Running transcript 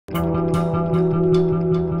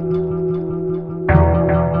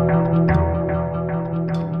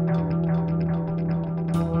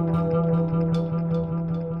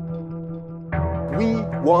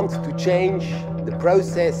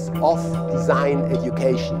process of design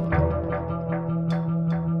education.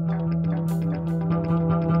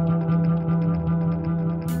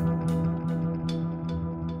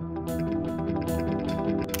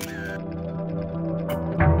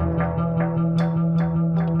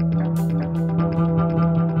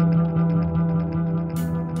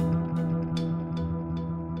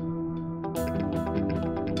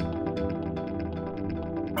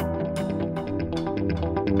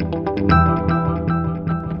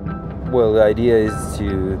 Well, the idea is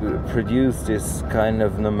to produce this kind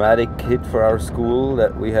of nomadic kit for our school,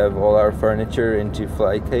 that we have all our furniture into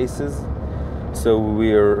fly cases, so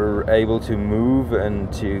we are able to move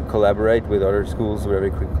and to collaborate with other schools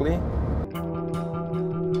very quickly.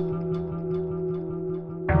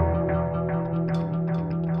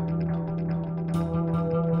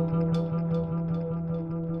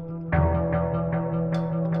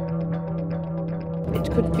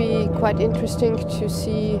 It could be quite interesting to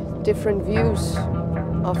see different views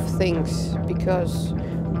of things, because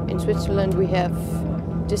in Switzerland we have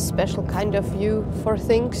this special kind of view for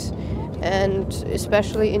things, and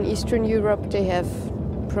especially in Eastern Europe they have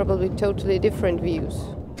probably totally different views.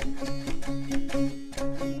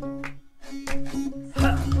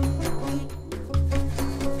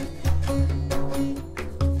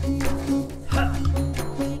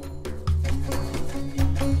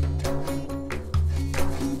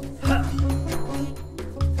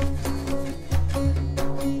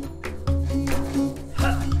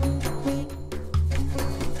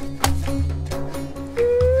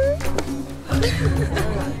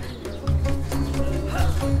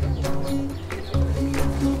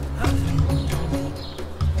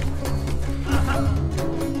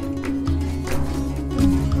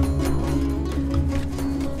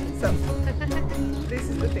 This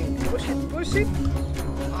is the thing. Push it, push it.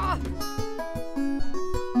 Ah.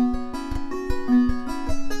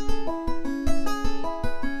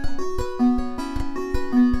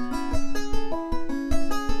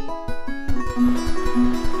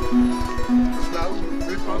 Snel,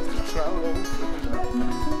 weet wat, snel rollen.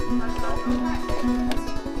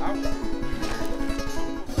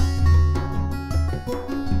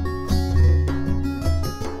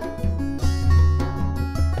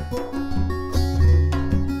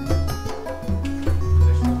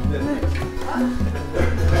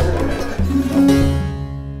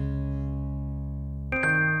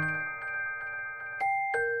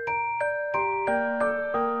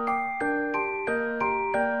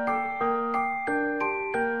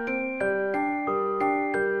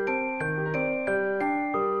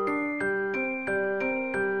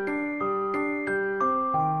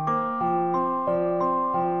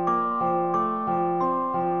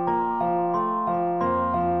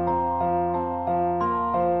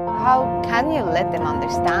 How can you let them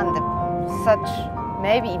understand such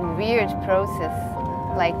maybe even weird process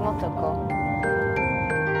like Motoco?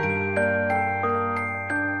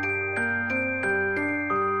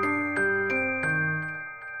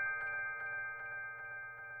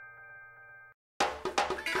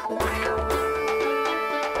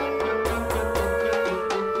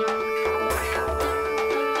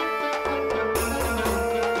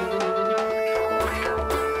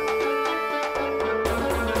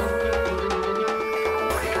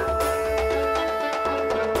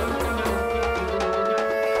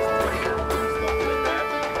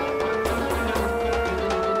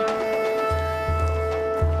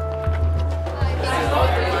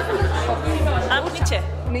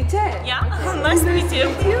 Nice. Yeah, nice to meet you.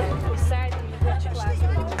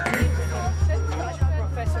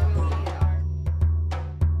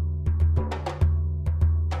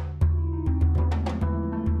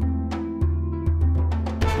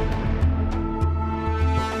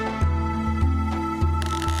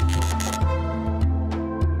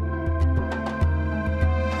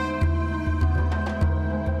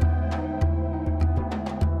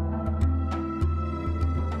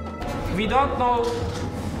 We don't know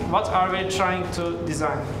what are we trying to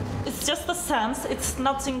design. It's just a sense. It's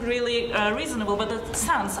nothing really reasonable, but a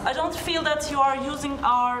sense. I don't feel that you are using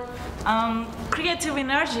our creative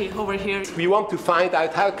energy over here. We want to find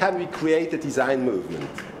out how can we create a design movement.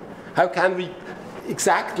 How can we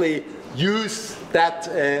exactly use that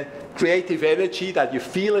creative energy that you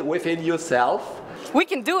feel it within yourself. We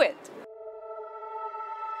can do it.